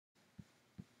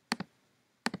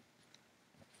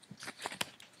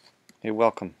Hey,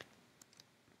 welcome.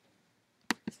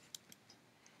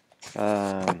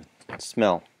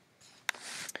 Smell.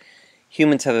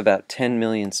 Humans have about 10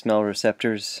 million smell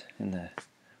receptors in the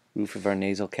roof of our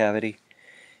nasal cavity,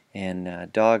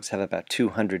 and dogs have about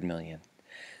 200 million.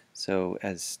 So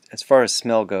as far as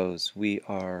smell goes, we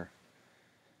are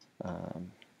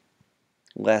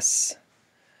less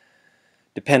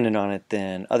dependent on it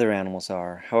than other animals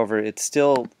are. However, it's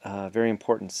still a very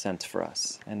important sense for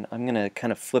us. And I'm going to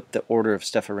kind of flip the order of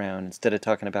stuff around. Instead of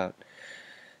talking about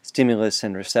stimulus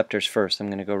and receptors first, I'm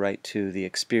going to go right to the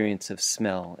experience of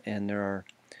smell. And there are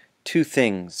two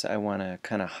things I want to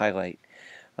kind of highlight.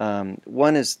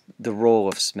 One is the role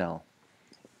of smell.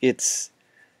 It's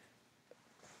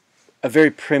a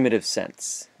very primitive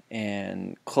sense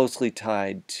and closely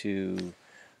tied to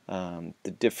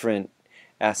the different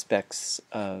aspects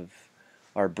of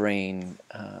our brain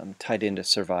tied into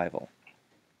survival.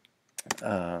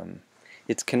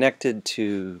 It's connected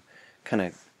to kind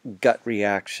of gut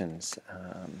reactions.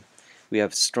 We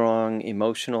have strong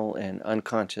emotional and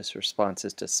unconscious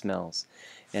responses to smells,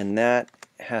 and that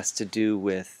has to do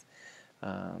with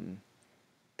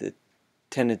the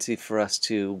tendency for us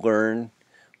to learn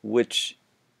which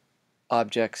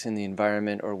objects in the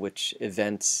environment or which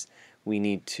events we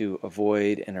need to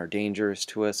avoid and are dangerous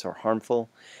to us or harmful,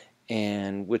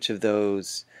 and which of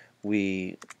those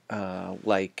we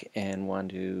like and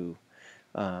want to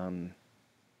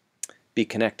be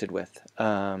connected with.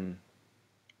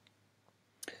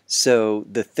 So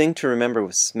the thing to remember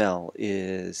with smell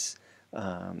is,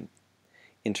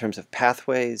 in terms of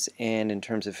pathways and in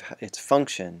terms of its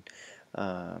function,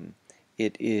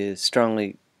 it is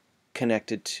strongly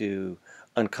connected to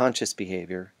unconscious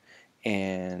behavior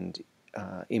and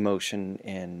emotion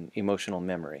and emotional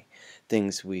memory,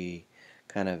 things we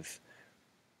kind of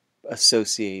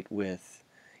associate with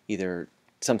either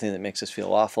something that makes us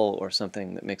feel awful or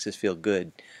something that makes us feel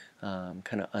good,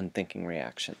 kind of unthinking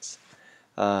reactions.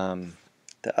 The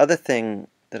other thing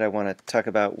that I want to talk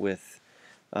about with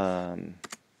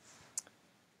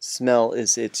smell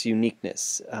is its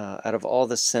uniqueness. Out of all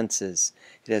the senses,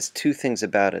 it has two things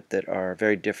about it that are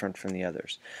very different from the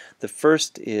others. The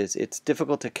first is it's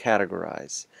difficult to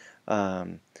categorize.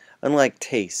 Unlike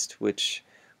taste, which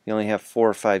we only have 4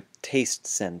 or 5 taste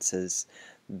senses,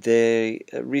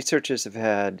 researchers have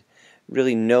had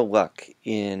really no luck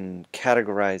in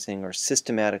categorizing or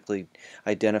systematically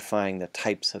identifying the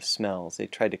types of smells. They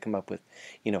tried to come up with,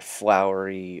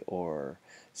 flowery or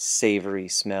savory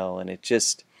smell, and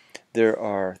there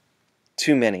are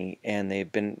too many, and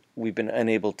we've been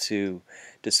unable to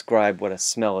describe what a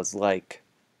smell is like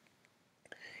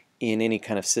in any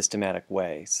kind of systematic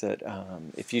way. So that,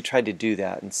 if you tried to do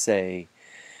that and say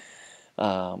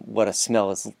what a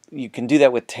smell is, you can do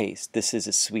that with taste. This is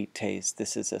a sweet taste,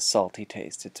 this is a salty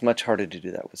taste. It's much harder to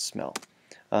do that with smell.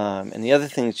 And the other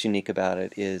thing that's unique about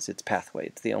it is its pathway.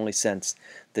 It's the only sense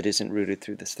that isn't rooted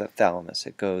through the thalamus.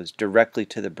 It goes directly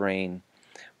to the brain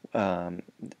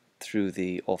through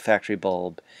the olfactory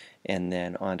bulb and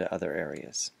then onto other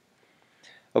areas.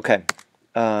 Okay,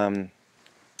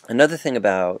 another thing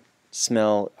about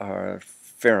smell are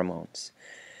pheromones.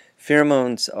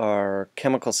 Pheromones are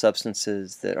chemical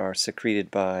substances that are secreted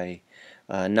by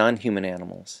non-human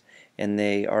animals, and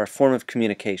they are a form of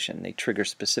communication. They trigger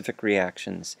specific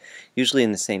reactions, usually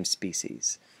in the same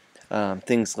species.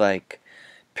 Things like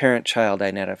parent-child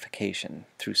identification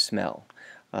through smell,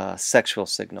 sexual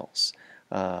signals,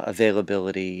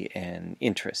 availability and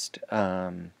interest,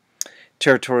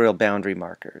 territorial boundary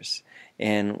markers,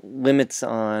 and limits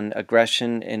on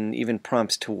aggression and even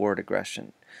prompts toward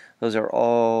aggression. Those are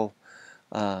all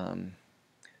kind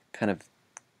of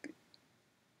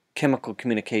chemical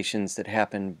communications that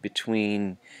happen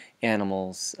between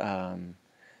animals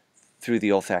through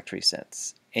the olfactory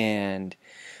sense. And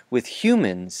with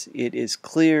humans, it is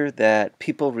clear that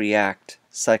people react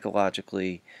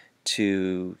psychologically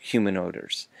to human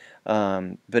odors.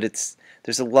 But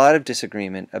there's a lot of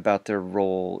disagreement about their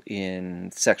role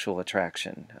in sexual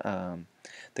attraction.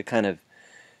 The kind of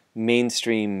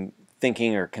mainstream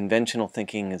thinking or conventional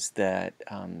thinking is that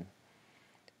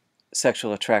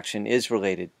sexual attraction is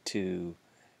related to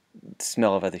the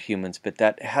smell of other humans, but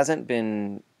that hasn't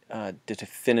been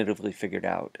definitively figured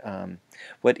out.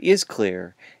 What is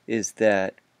clear is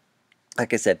that,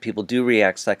 like I said, people do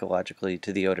react psychologically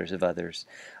to the odors of others.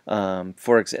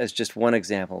 As just one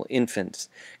example, infants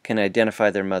can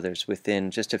identify their mothers within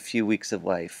just a few weeks of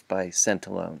life by scent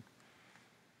alone.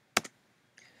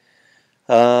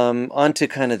 On to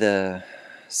kind of the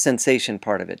sensation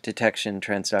part of it, detection,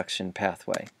 transduction,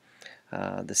 pathway.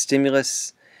 The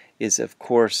stimulus is, of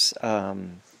course,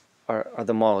 are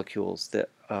the molecules that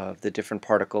of the different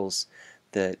particles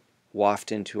that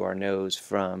waft into our nose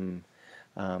from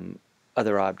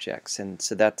other objects. And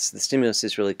so the stimulus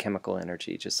is really chemical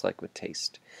energy, just like with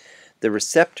taste. The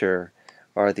receptor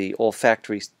are the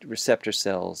olfactory receptor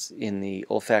cells in the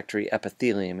olfactory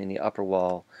epithelium in the upper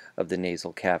wall of the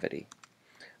nasal cavity.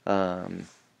 And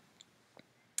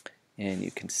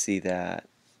you can see that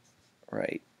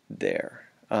right there.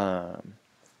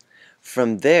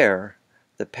 From there,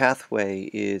 the pathway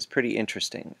is pretty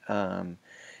interesting.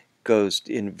 Goes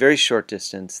in very short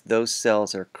distance. Those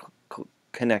cells are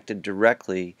connected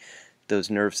directly, those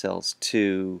nerve cells,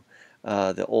 to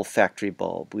the olfactory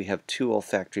bulb. We have two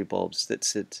olfactory bulbs that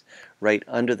sit right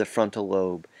under the frontal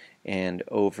lobe and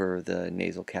over the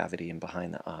nasal cavity and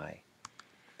behind the eye.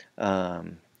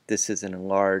 This is an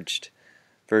enlarged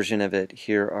version of it.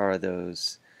 Here are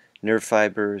those nerve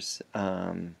fibers,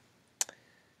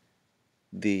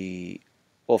 the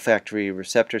olfactory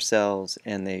receptor cells,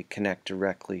 and they connect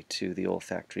directly to the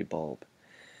olfactory bulb.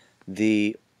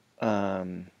 The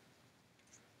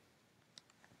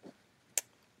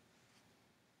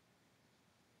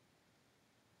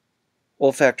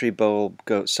olfactory bulb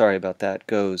goes to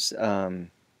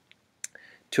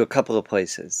a couple of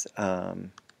places.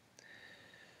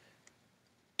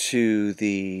 To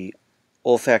the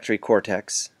olfactory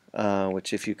cortex,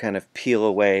 which, if you kind of peel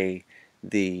away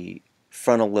the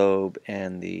frontal lobe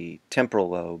and the temporal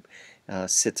lobe,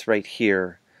 sits right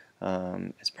here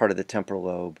as part of the temporal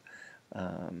lobe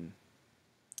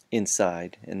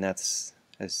inside, and that's,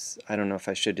 I don't know if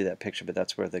I should do that picture, but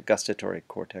that's where the gustatory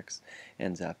cortex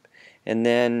ends up. And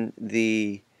then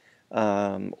the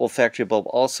olfactory bulb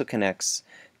also connects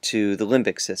to the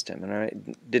limbic system, and I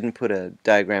didn't put a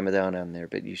diagram of that on there,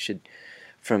 but you should,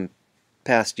 from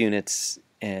past units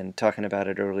and talking about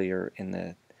it earlier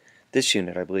in this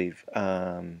unit, I believe,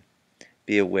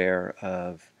 be aware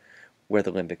of where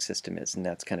the limbic system is, and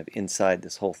that's kind of inside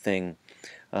this whole thing,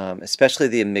 especially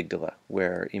the amygdala,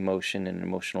 where emotion and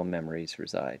emotional memories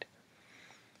reside.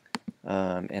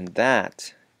 And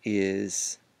that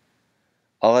is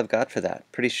all I've got for that.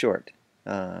 Pretty short.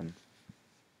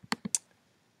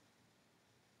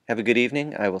 Have a good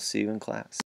evening. I will see you in class.